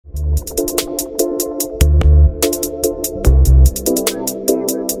All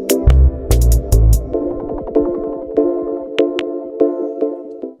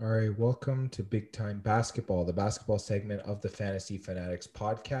right, welcome to Big Time Basketball, the basketball segment of the Fantasy Fanatics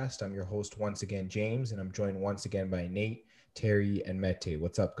podcast. I'm your host once again, James, and I'm joined once again by Nate, Terry, and Mete.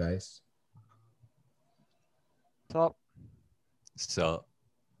 What's up, guys? Top. So,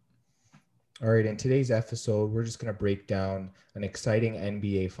 All right, in today's episode, we're just going to break down an exciting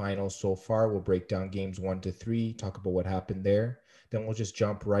NBA Finals so far. We'll break down games 1-3, talk about what happened there. Then we'll just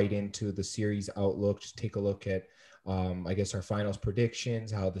jump right into the series outlook, just take a look at our finals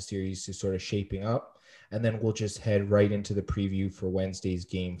predictions, how the series is sort of shaping up. And then we'll just head right into the preview for Wednesday's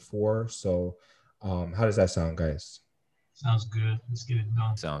game 4. So how does that sound, guys? Sounds good. Let's get it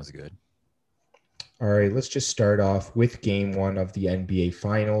done. sounds good. All right, let's just start off with game 1 of the NBA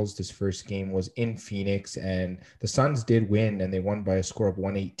Finals. This first game was in Phoenix, and the Suns did win, and they won by a score of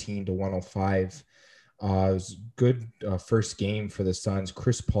 118-105. It was a good first game for the Suns.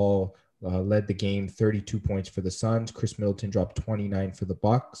 Chris Paul led the game, 32 points for the Suns. Chris Middleton dropped 29 for the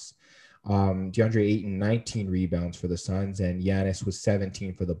Bucks. DeAndre Ayton, 19 rebounds for the Suns, and Giannis was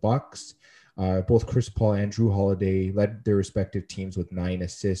 17 for the Bucks. Both Chris Paul and Drew Holiday led their respective teams with 9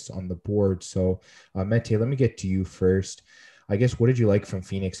 assists on the board. So, Mete, let me get to you first. I guess, what did you like from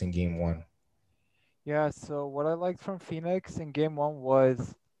Phoenix in game 1? Yeah, so what I liked from Phoenix in game 1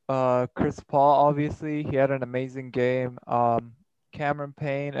 was Chris Paul. Obviously, he had an amazing game. Cameron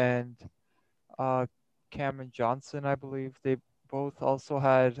Payne and Cameron Johnson, I believe, they both also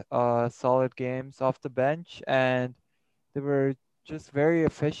had solid games off the bench, and they were just very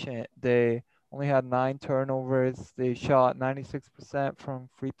efficient. They only had 9 turnovers. They shot 96% from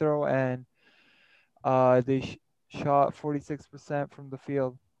free throw, and they shot 46% from the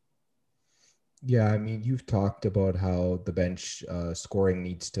field. Yeah, I mean, you've talked about how the bench scoring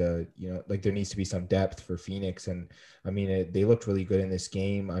needs to, there needs to be some depth for Phoenix. And I mean, they looked really good in this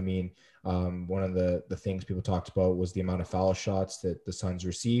game. I mean, one of the things people talked about was the amount of foul shots that the Suns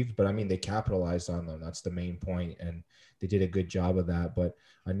received. But I mean, they capitalized on them. That's the main point, and they did a good job of that. But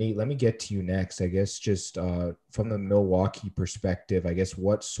Nate, let me get to you next. I guess just from the Milwaukee perspective, I guess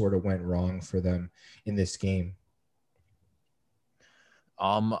what sort of went wrong for them in this game?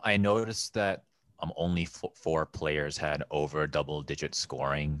 I noticed that only 4 players had over double-digit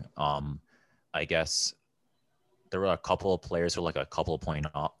scoring. I guess there were a couple of players who were like a couple of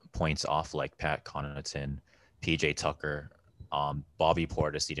points off, like Pat Connaughton, PJ Tucker. Bobby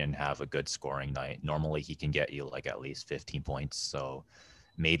Portis, he didn't have a good scoring night. Normally, he can get you like at least 15 points. So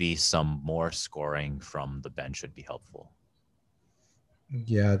maybe some more scoring from the bench would be helpful.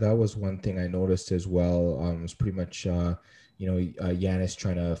 Yeah, that was one thing I noticed as well. It was pretty much, Giannis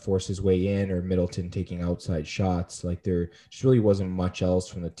trying to force his way in, or Middleton taking outside shots. Like, there just really wasn't much else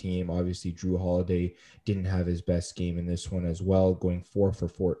from the team. Obviously, Drew Holiday didn't have his best game in this one as well, going 4 for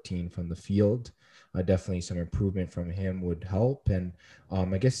 14 from the field. Definitely some improvement from him would help. And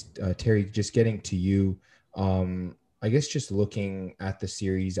I guess, Terry, just getting to you, I guess just looking at the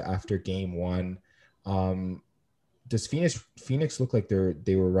series after game 1, does Phoenix look like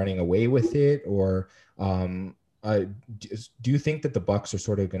they were running away with it, or do you think that the Bucks are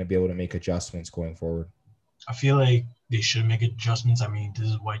sort of going to be able to make adjustments going forward? I feel like they should make adjustments. I mean, this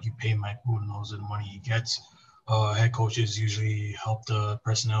is why you pay Mike Budenholzer the money he gets. Head coaches usually help the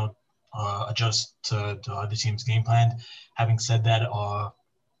personnel adjust to the other team's game plan. Having said that,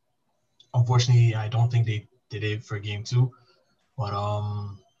 unfortunately, I don't think they did it for game 2. But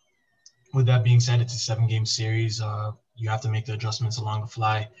with that being said, it's a 7-game series. You have to make the adjustments along the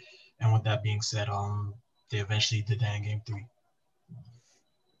fly. And with that being said, they eventually did that in game 3.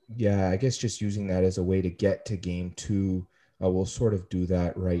 Yeah, I guess just using that as a way to get to game 2, we'll sort of do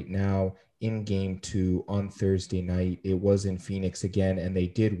that right now. In game 2 on Thursday night, it was in Phoenix again, and they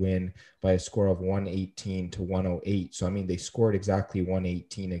did win by a score of 118-108. So, I mean, they scored exactly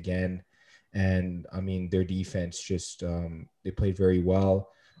 118 again. And, I mean, their defense just, they played very well.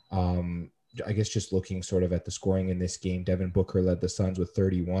 I guess just looking sort of at the scoring in this game, Devin Booker led the Suns with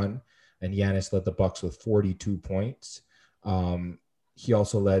 31, and Giannis led the Bucks with 42 points. He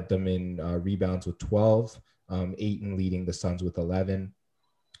also led them in rebounds with 12, Ayton leading the Suns with 11.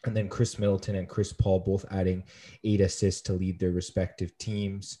 And then Chris Middleton and Chris Paul both adding 8 assists to lead their respective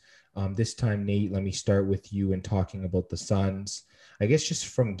teams. This time, Nate, let me start with you and talking about the Suns. I guess just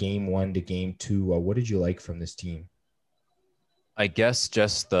from game 1 to game 2, what did you like from this team? I guess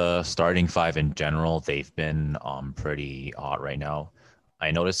just the starting 5 in general, they've been pretty hot right now. I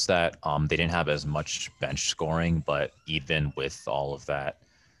noticed that they didn't have as much bench scoring, but even with all of that,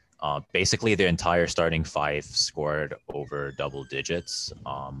 basically the entire starting 5 scored over double digits.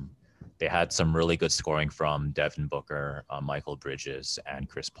 they had some really good scoring from Devin Booker, Michael Bridges, and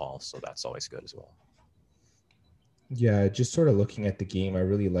Chris Paul. So that's always good as well. Yeah, just sort of looking at the game, I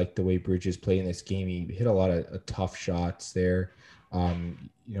really like the way Bridges played in this game. He hit a lot of tough shots there.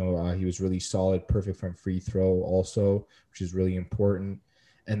 He was really solid, perfect from free throw also, which is really important.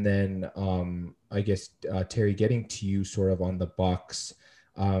 And then I guess Terry, getting to you sort of on the Bucks.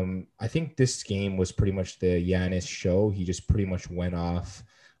 I think this game was pretty much the Giannis show. He just pretty much went off.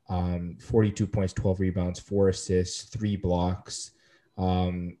 42 points, 12 rebounds, 4 assists, 3 blocks.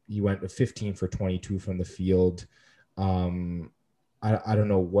 He went 15 for 22 from the field. I don't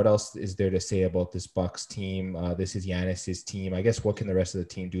know what else is there to say about this Bucks team. This is Giannis's team. I guess what can the rest of the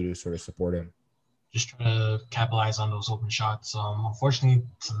team do to sort of support him? Just try to capitalize on those open shots. Unfortunately,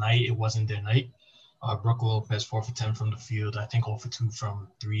 tonight it wasn't their night. Brook Lopez 4 for 10 from the field. I think 0 for 2 from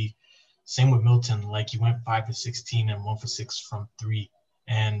 3. Same with Milton. Like he went 5 for 16 and 1 for 6 from 3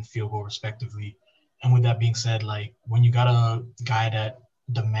 and field goal respectively. And with that being said, like when you got a guy that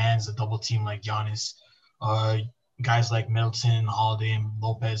demands a double team like Giannis, guys like Middleton, Holiday, and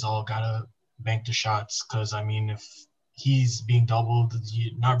Lopez all gotta bank the shots. Because I mean, if he's being doubled,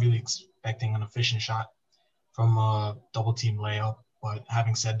 you're not really expecting an efficient shot from a double team layup. But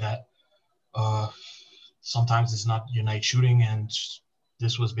having said that, sometimes it's not your night shooting, and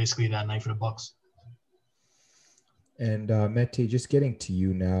this was basically that night for the Bucks. And Mete, just getting to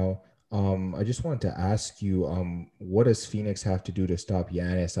you now. I just wanted to ask you, what does Phoenix have to do to stop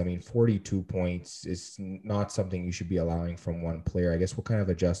Giannis? I mean, 42 points is not something you should be allowing from one player. I guess what kind of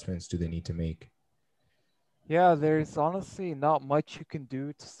adjustments do they need to make? Yeah, there's honestly not much you can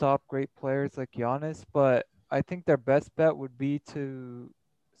do to stop great players like Giannis, but I think their best bet would be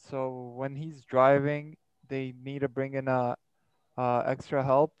so when he's driving, they need to bring in a extra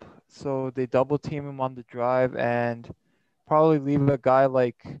help. So they double team him on the drive and probably leave a guy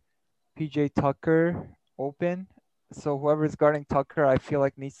like PJ Tucker open. So whoever's guarding Tucker, I feel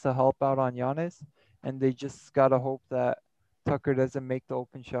like needs to help out on Giannis, and they just gotta hope that Tucker doesn't make the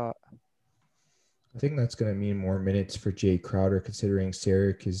open shot. I think that's going to mean more minutes for Jay Crowder, considering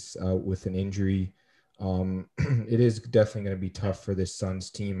Sarek is out with an injury. It is definitely going to be tough for this Suns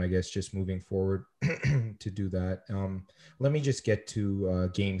team, I guess, just moving forward to do that. Let me just get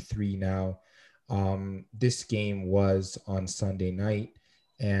to game 3 now. This game was on Sunday night,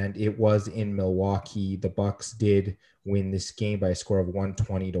 and it was in Milwaukee. The Bucks did win this game by a score of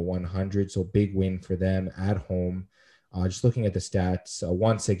 120 to 100, so big win for them at home. Just looking at the stats,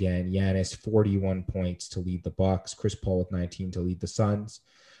 once again, Giannis 41 points to lead the Bucks, Chris Paul with 19 to lead the Suns.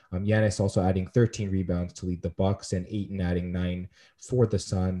 Giannis also adding 13 rebounds to lead the Bucks, and Ayton adding 9 for the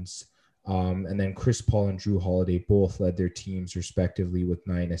Suns. And then Chris Paul and Drew Holiday both led their teams respectively with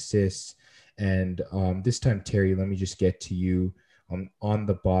 9 assists. And this time, Terry, let me just get to you on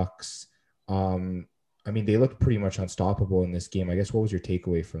the Bucks. I mean, they looked pretty much unstoppable in this game. I guess what was your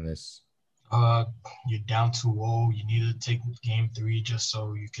takeaway from this? You're down 2-0. You need to take game 3 just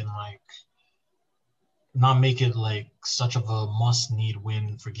so you can like not make it like such of a must-need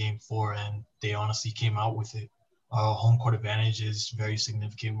win for game 4. And they honestly came out with it. Home court advantage is very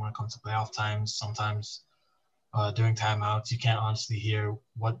significant when it comes to playoff times. Sometimes during timeouts, you can't honestly hear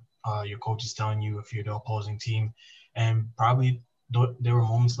what your coach is telling you if you're the opposing team. And probably there were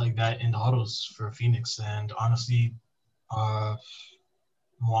moments like that in the huddles for Phoenix. And honestly,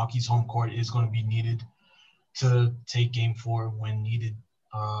 Milwaukee's home court is going to be needed to take game 4 when needed,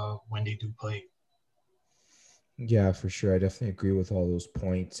 when they do play. Yeah, for sure. I definitely agree with all those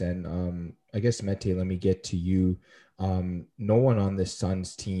points. And I guess, Mete, let me get to you. No one on this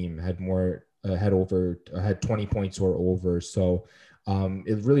Suns team had had 20 points or over. So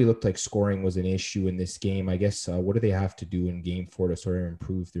it really looked like scoring was an issue in this game. I guess, what do they have to do in game 4 to sort of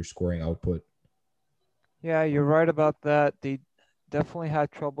improve their scoring output? Yeah, you're right about that. They definitely had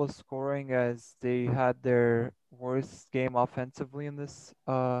trouble scoring as they had their worst game offensively in this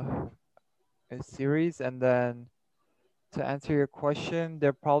series. And then to answer your question,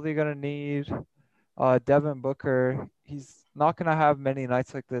 they're probably gonna need Devin Booker. He's not gonna have many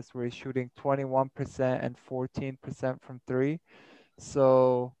nights like this where he's shooting 21% and 14% from 3.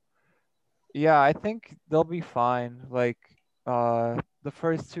 So yeah, I think they'll be fine. Like the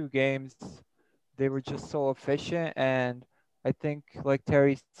first 2 games, they were just so efficient, and I think like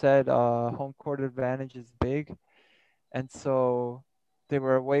Terry said, home court advantage is big, and so they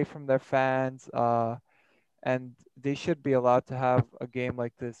were away from their fans, and they should be allowed to have a game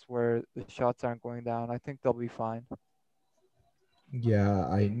like this where the shots aren't going down. I think they'll be fine. Yeah,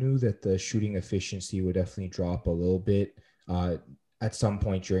 I knew that the shooting efficiency would definitely drop a little bit at some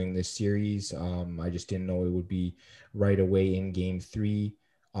point during this series. I just didn't know it would be right away in game 3.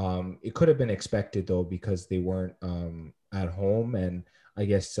 It could have been expected though because they weren't at home, and I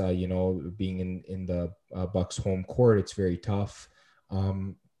guess being in the Bucks home court, it's very tough.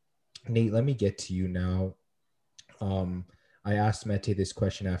 Um, Nate, let me get to you now. Um, I asked Mete this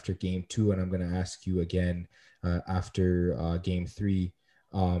question after game two, and I'm going to ask you again after game three.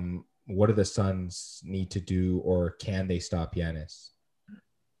 What do the Suns need to do, or can they stop Giannis?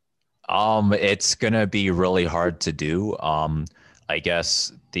 It's gonna be really hard to do. I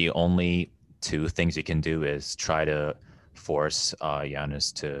guess the only two things you can do is try to force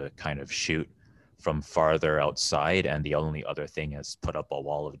Giannis to kind of shoot from farther outside, and the only other thing is put up a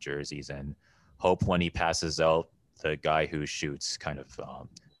wall of jerseys and hope when he passes out, the guy who shoots kind of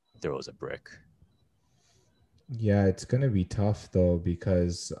throws a brick. Yeah, it's gonna be tough though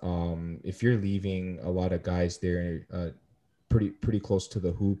because if you're leaving a lot of guys there pretty close to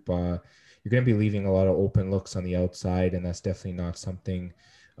the hoop, you're gonna be leaving a lot of open looks on the outside, and that's definitely not something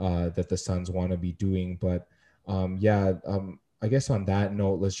that the Suns want to be doing. But I guess on that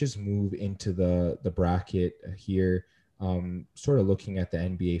note, let's just move into the bracket here. Sort of looking at the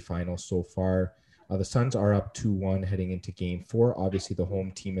NBA Finals so far. The Suns are up 2-1 heading into game four. Obviously, the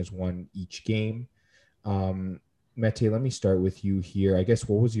home team has won each game. Mete, let me start with you here. I guess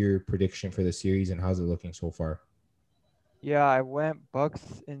what was your prediction for the series and how's it looking so far? Yeah, I went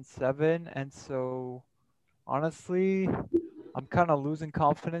Bucks in 7, and so honestly, I'm kind of losing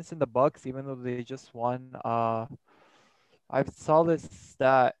confidence in the Bucks, even though they just won. I saw this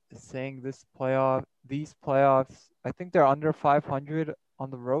stat saying these playoffs, I think they're under 500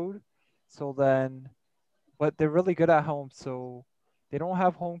 on the road. So then, but they're really good at home, so they don't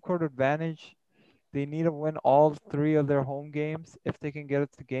have home court advantage. They need to win all 3 of their home games if they can get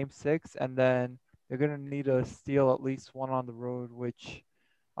it to game 6, and then they're gonna need to steal at least one on the road, which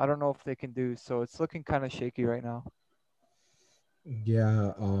I don't know if they can do. So it's looking kind of shaky right now.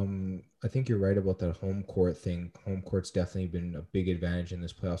 Yeah, I think you're right about that home court thing. Home court's definitely been a big advantage in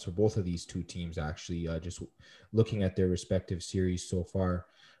this playoffs for both of these two teams, actually. Just looking at their respective series so far.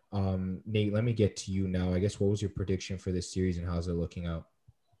 Nate, let me get to you now. I guess what was your prediction for this series and how's it looking out?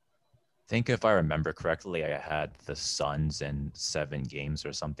 I think if I remember correctly, I had the Suns in 7 games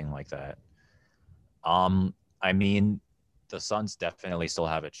or something like that. I mean, the Suns definitely still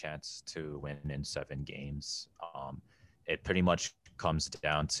have a chance to win in 7 games. It pretty much comes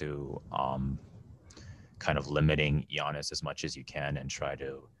down to kind of limiting Giannis as much as you can and try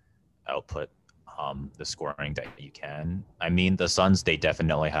to output the scoring that you can. I mean, the Suns, they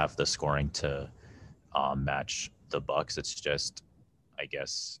definitely have the scoring to match the Bucks. It's just, I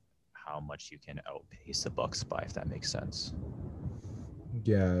guess, how much you can outpace the Bucks by, if that makes sense.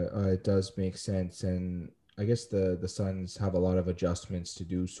 Yeah, it does make sense, and I guess the Suns have a lot of adjustments to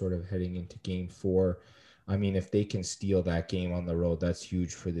do, sort of heading into Game Four. I mean, if they can steal that game on the road, that's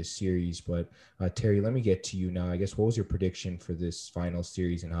huge for this series. But Terry, let me get to you now. I guess what was your prediction for this final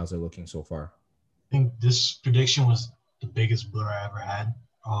series, and how's it looking so far? I think this prediction was the biggest blur I ever had.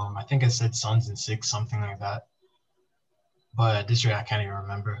 I think I said Suns in 6, something like that. But at this rate, I can't even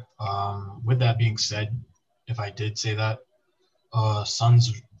remember. With that being said, if I did say that,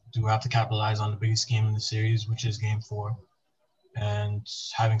 Suns do have to capitalize on the biggest game in the series, which is Game 4. And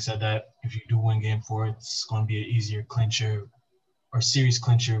having said that, if you do win Game 4, it's going to be an easier clincher or series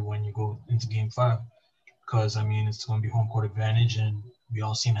clincher when you go into Game 5. Because, I mean, it's going to be home court advantage, and we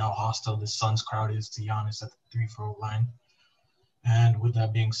all seen how hostile the Suns crowd is to Giannis at the 3-4 line. And with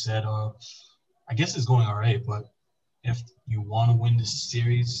that being said, I guess it's going all right, but if you want to win this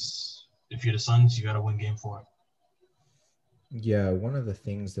series, if you're the Suns, you got to win Game 4. Yeah, one of the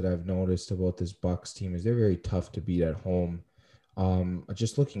things that I've noticed about this Bucks team is they're very tough to beat at home.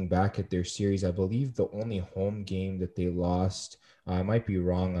 Just looking back at their series, I believe the only home game that they lost, I might be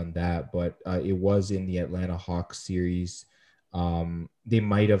wrong on that, but it was in the Atlanta Hawks series. They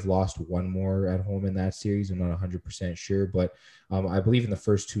might have lost one more at home in that series. I'm not 100% sure, but I believe in the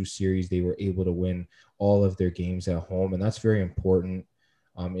first 2 series, they were able to win all of their games at home. And that's very important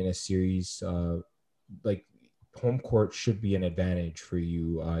in a series. Like home court should be an advantage for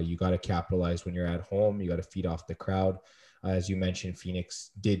you. You got to capitalize when you're at home. You got to feed off the crowd. As you mentioned, Phoenix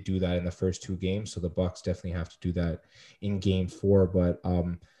did do that in the first 2 games, so the Bucks definitely have to do that in Game 4. But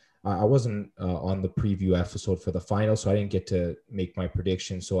I wasn't on the preview episode for the final, so I didn't get to make my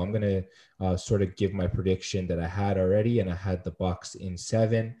prediction. So I'm gonna sort of give my prediction that I had already, and I had the Bucks in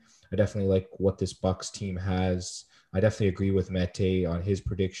 7. I definitely like what this Bucks team has. I definitely agree with Mete on his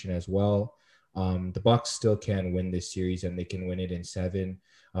prediction as well. The Bucks still can win this series, and they can win it in 7.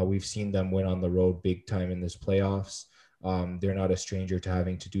 We've seen them win on the road big time in this playoffs. They're not a stranger to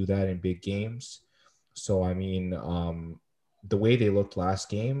having to do that in big games. So, I mean, the way they looked last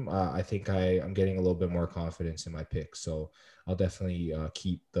game, I think I'm getting a little bit more confidence in my picks. So I'll definitely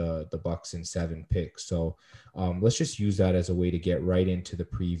keep the Bucks in 7 picks. So let's just use that as a way to get right into the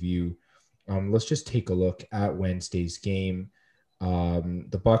preview. Let's just take a look at Wednesday's game.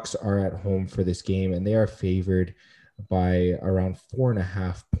 The Bucks are at home for this game, and they are favored by around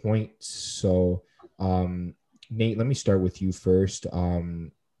 4.5 points. So Nate, let me start with you first.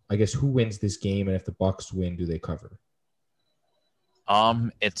 I guess who wins this game, and if the Bucks win, do they cover?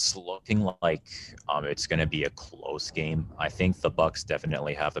 It's looking like it's going to be a close game. I think the Bucks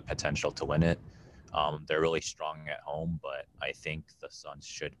definitely have the potential to win it. They're really strong at home, but I think the Suns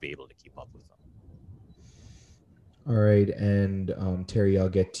should be able to keep up with them. All right, and Terry, I'll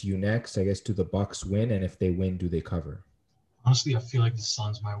get to you next. I guess do the Bucks win, and if they win, do they cover? Honestly, I feel like the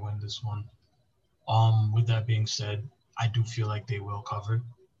Suns might win this one. With that being said, I do feel like they will cover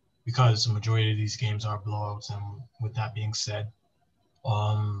because the majority of these games are blowouts. And with that being said,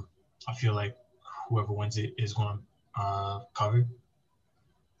 I feel like whoever wins it is going to cover.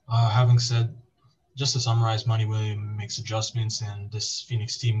 Having said, just to summarize, Money Williams makes adjustments, and this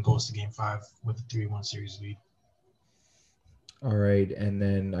Phoenix team goes to Game 5 with a 3-1 series lead. All right, and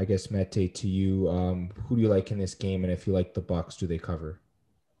then I guess Mete, to you, who do you like in this game, and if you like the Bucks, do they cover?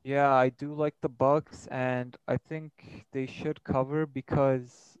 Yeah, I do like the Bucks, and I think they should cover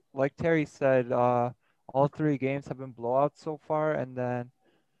because, like Terry said, all three games have been blowouts so far, and then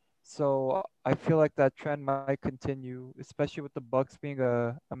so I feel like that trend might continue, especially with the Bucks being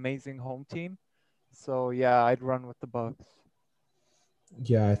a amazing home team. So yeah, I'd run with the Bucks.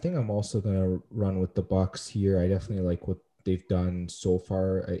 Yeah, I think I'm also gonna run with the Bucks here. I definitely like what they've done so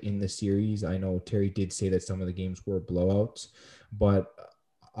far in the series. I know Terry did say that some of the games were blowouts, but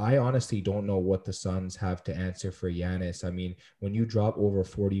I honestly don't know what the Suns have to answer for Giannis. I mean, when you drop over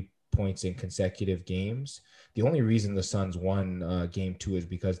 40 points in consecutive games, the only reason the Suns won game 2 is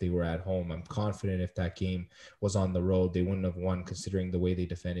because they were at home. I'm confident if that game was on the road, they wouldn't have won considering the way they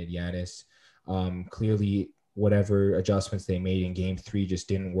defended Giannis. Clearly, whatever adjustments they made in game 3 just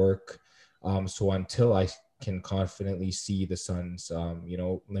didn't work. So until I can confidently see the Suns,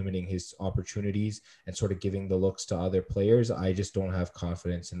 limiting his opportunities and sort of giving the looks to other players, I just don't have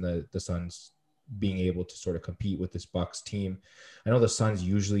confidence in the Suns being able to sort of compete with this Bucks team. I know the Suns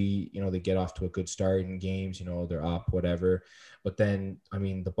usually, they get off to a good start in games, they're up, whatever. But then, I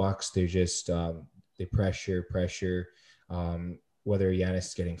mean, the Bucks, they're just, they pressure, whether Giannis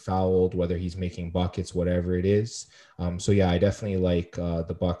is getting fouled, whether he's making buckets, whatever it is. So yeah, I definitely like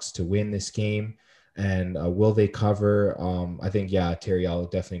the Bucks to win this game. And will they cover? I think, yeah, Terry, I'll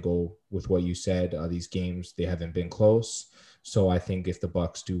definitely go with what you said. These games, they haven't been close. So I think if the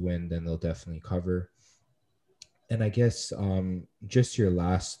Bucks do win, then they'll definitely cover. And I guess just your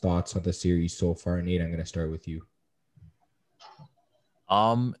last thoughts on the series so far, Nate, I'm going to start with you.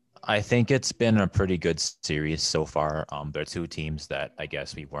 I think it's been a pretty good series so far. There are two teams that I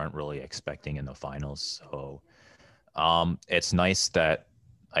guess we weren't really expecting in the finals. So it's nice that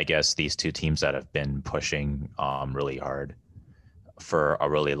I guess these two teams that have been pushing really hard for a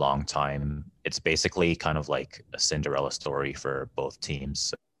really long time. It's basically kind of like a Cinderella story for both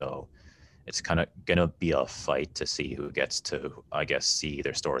teams. So it's kind of going to be a fight to see who gets to, I guess, see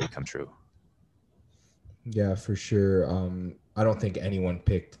their story come true. Yeah, for sure. I don't think anyone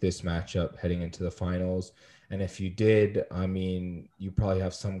picked this matchup heading into the finals. And if you did, I mean, you probably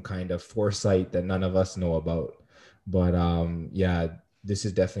have some kind of foresight that none of us know about. But yeah, this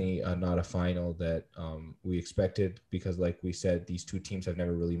is definitely not a final that we expected because, like we said, these two teams have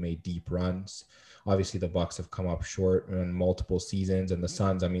never really made deep runs. Obviously, the Bucks have come up short in multiple seasons, and the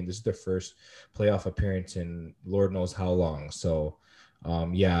Suns, I mean, this is their first playoff appearance in Lord knows how long. So,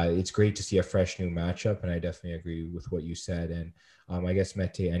 yeah, it's great to see a fresh new matchup, and I definitely agree with what you said. And I guess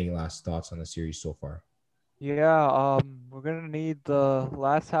Mete, any last thoughts on the series so far? Yeah, we're gonna need the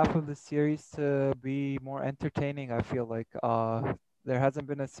last half of the series to be more entertaining, I feel like. There hasn't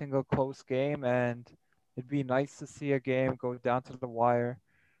been a single close game, and it'd be nice to see a game go down to the wire,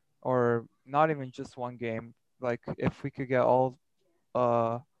 or not even just one game. Like if we could get all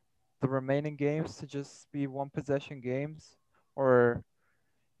uh the remaining games to just be one possession games, or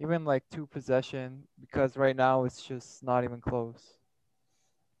even like two possession, because right now it's just not even close.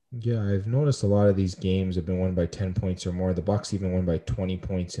 Yeah, I've noticed a lot of these games have been won by 10 points or more. The Bucks even won by 20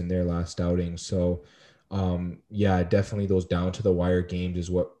 points in their last outing. So, yeah, definitely those down to the wire games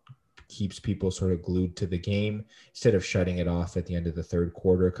is what keeps people sort of glued to the game instead of shutting it off at the end of the third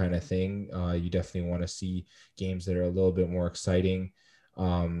quarter kind of thing. You definitely want to see games that are a little bit more exciting.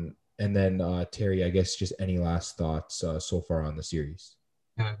 And then, Terry, I guess just any last thoughts so far on the series?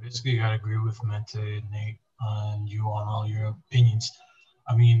 Yeah, basically, I gotta agree with Mente and Nate. on you on all your opinions.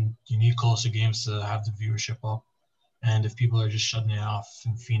 I mean, you need closer games to have the viewership up. And if people are just shutting it off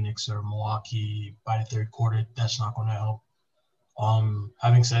in Phoenix or Milwaukee by the third quarter, that's not going to help.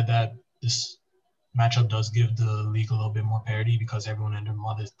 Having said that, this matchup does give the league a little bit more parity because everyone and their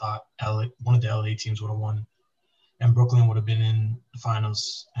mothers thought one of the LA teams would have won and Brooklyn would have been in the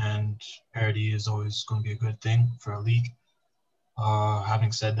finals. And parity is always going to be a good thing for a league.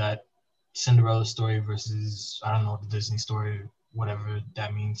 Having said that, Cinderella story versus, I don't know, the Disney story, whatever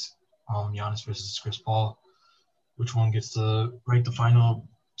that means, Giannis versus Chris Paul. Which one gets to write the final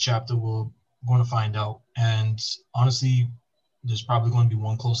chapter, we're going to find out. And honestly, there's probably going to be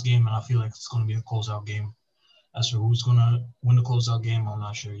one close game, and I feel like it's going to be a closeout game. As for who's going to win the closeout game, I'm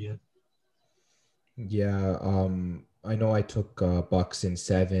not sure yet. Yeah, I know I took Bucks in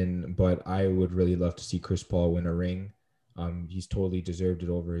 7, but I would really love to see Chris Paul win a ring. He's totally deserved it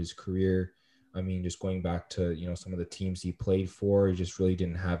over his career. I mean, just going back to, some of the teams he played for, he just really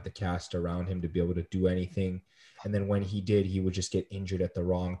didn't have the cast around him to be able to do anything. And then when he did, he would just get injured at the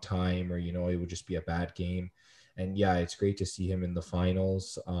wrong time, or, it would just be a bad game. And yeah, it's great to see him in the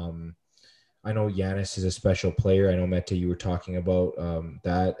finals. I know Giannis is a special player. I know, Mete, you were talking about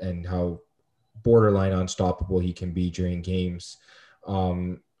that and how borderline unstoppable he can be during games.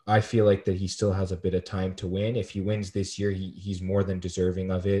 I feel like that he still has a bit of time to win. If he wins this year, he's more than deserving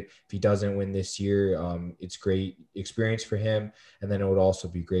of it. If he doesn't win this year, it's great experience for him. And then it would also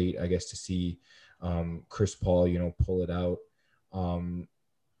be great, I guess, to see Chris Paul, pull it out.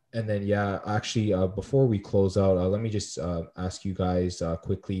 And then, yeah, actually, before we close out, let me just ask you guys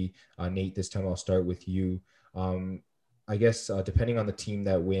quickly. Nate, this time I'll start with you. I guess depending on the team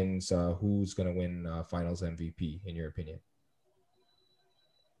that wins, who's going to win Finals MVP in your opinion?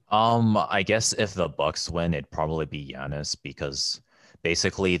 I guess if the Bucks win, it'd probably be Giannis because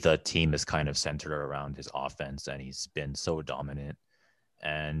basically the team is kind of centered around his offense and he's been so dominant.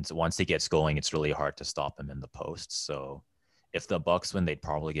 And once he gets going, it's really hard to stop him in the post. So if the Bucks win, they'd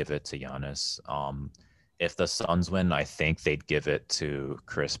probably give it to Giannis. If the Suns win, I think they'd give it to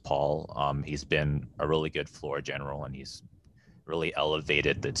Chris Paul. He's been a really good floor general and he's really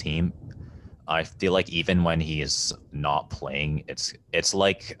elevated the team. I feel like even when he's not playing, it's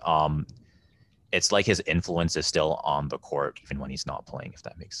like his influence is still on the court even when he's not playing, if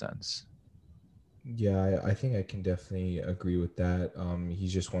that makes sense. Yeah, I think I can definitely agree with that.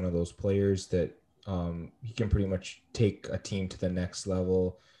 He's just one of those players that he can pretty much take a team to the next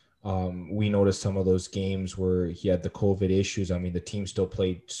level. We noticed some of those games where he had the COVID issues. I mean, the team still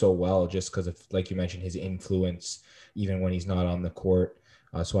played so well just because of, like you mentioned, his influence, even when he's not on the court.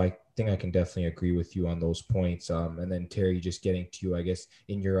 So I think I can definitely agree with you on those points. And then Terry, just getting to you, I guess,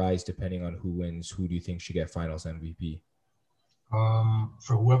 in your eyes, depending on who wins, who do you think should get Finals MVP?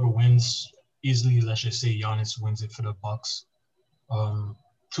 For whoever wins, easily, let's just say Giannis wins it for the Bucks.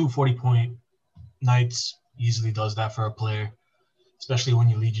 240-point nights easily does that for a player, especially when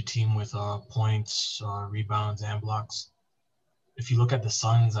you lead your team with points, rebounds, and blocks. If you look at the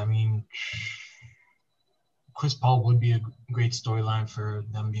Suns, I mean, Chris Paul would be a great storyline for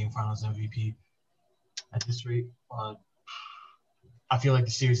them being Finals MVP at this rate. I feel like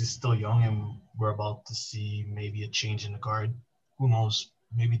the series is still young and we're about to see maybe a change in the guard. Who knows?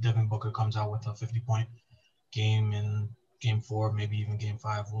 Maybe Devin Booker comes out with a 50-point game in Game 4, maybe even Game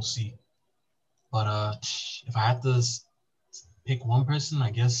 5. We'll see. But if I had to pick one person,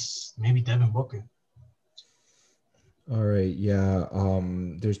 I guess maybe Devin Booker. All right, yeah.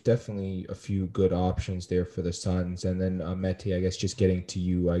 There's definitely a few good options there for the Suns, and then Mete, I guess just getting to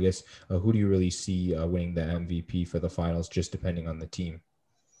you, I guess who do you really see winning the MVP for the finals, just depending on the team?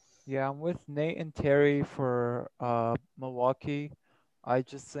 Yeah, I'm with Nate and Terry for Milwaukee. I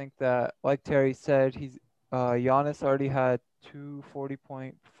just think that, like Terry said, Giannis already had two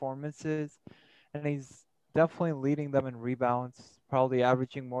 40-point performances, and he's definitely leading them in rebounds, probably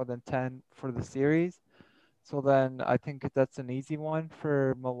averaging more than 10 for the series. So then I think that's an easy one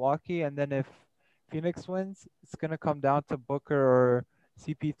for Milwaukee. And then if Phoenix wins, it's going to come down to Booker or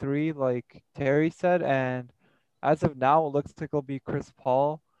CP3, like Terry said. And as of now, it looks like it'll be Chris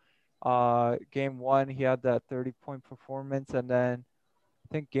Paul. Game 1, he had that 30-point performance. And then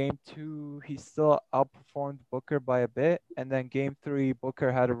I think Game 2, he still outperformed Booker by a bit. And then Game 3,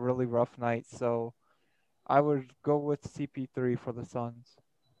 Booker had a really rough night. So I would go with CP3 for the Suns.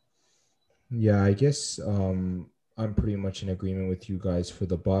 Yeah, I guess I'm pretty much in agreement with you guys for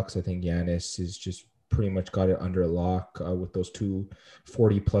the Bucks. I think Giannis is just pretty much got it under lock with those two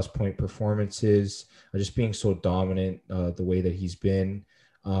 40-plus point performances, just being so dominant the way that he's been.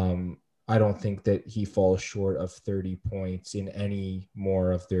 I don't think that he falls short of 30 points in any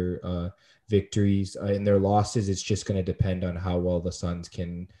more of their victories. In their losses, it's just going to depend on how well the Suns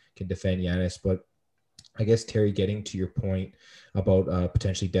can defend Giannis. But I guess, Terry, getting to your point about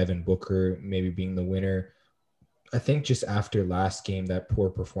potentially Devin Booker maybe being the winner, I think just after last game, that poor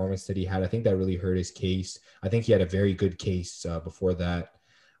performance that he had, I think that really hurt his case. I think he had a very good case before that.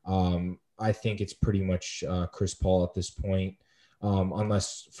 I think it's pretty much Chris Paul at this point,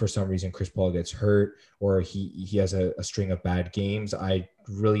 unless for some reason Chris Paul gets hurt or he has a string of bad games. I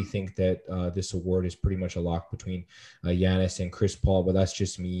really think that this award is pretty much a lock between Giannis and Chris Paul, but that's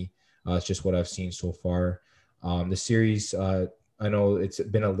just me. It's just what I've seen so far. The series, I know it's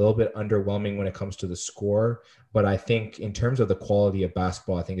been a little bit underwhelming when it comes to the score, but I think in terms of the quality of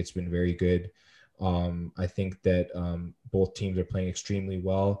basketball, I think it's been very good. I think that both teams are playing extremely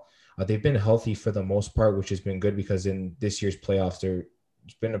well. They've been healthy for the most part, which has been good because in this year's playoffs, there's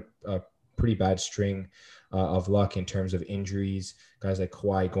been a pretty bad string of luck in terms of injuries. Guys like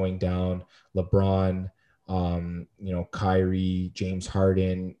Kawhi going down, LeBron, Kyrie, James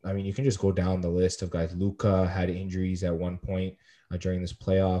Harden. I mean, you can just go down the list of guys. Luka had injuries at one point during this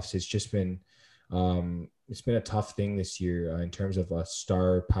playoffs. It's just been a tough thing this year in terms of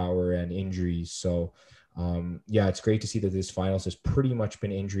star power and injuries. So it's great to see that this finals has pretty much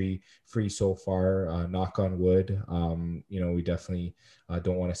been injury free so far. Knock on wood. We definitely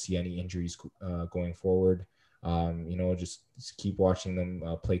don't want to see any injuries going forward. Just keep watching them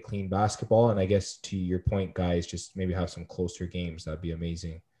play clean basketball. And I guess to your point, guys, just maybe have some closer games. That'd be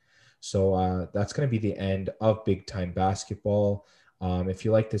amazing. So that's going to be the end of Big Time Basketball. If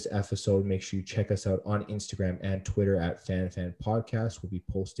you like this episode, make sure you check us out on Instagram and Twitter at FanFan Podcast. We'll be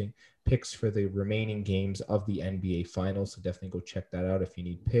posting picks for the remaining games of the NBA Finals. So definitely go check that out if you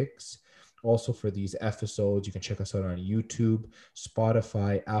need picks. Also, for these episodes, you can check us out on YouTube,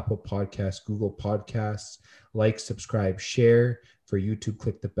 Spotify, Apple Podcasts, Google Podcasts. Like, subscribe, share. For YouTube,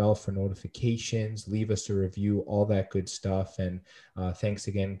 click the bell for notifications. Leave us a review, all that good stuff. And thanks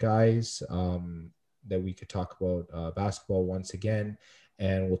again, guys, that we could talk about basketball once again.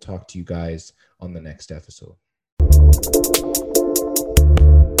 And we'll talk to you guys on the next episode.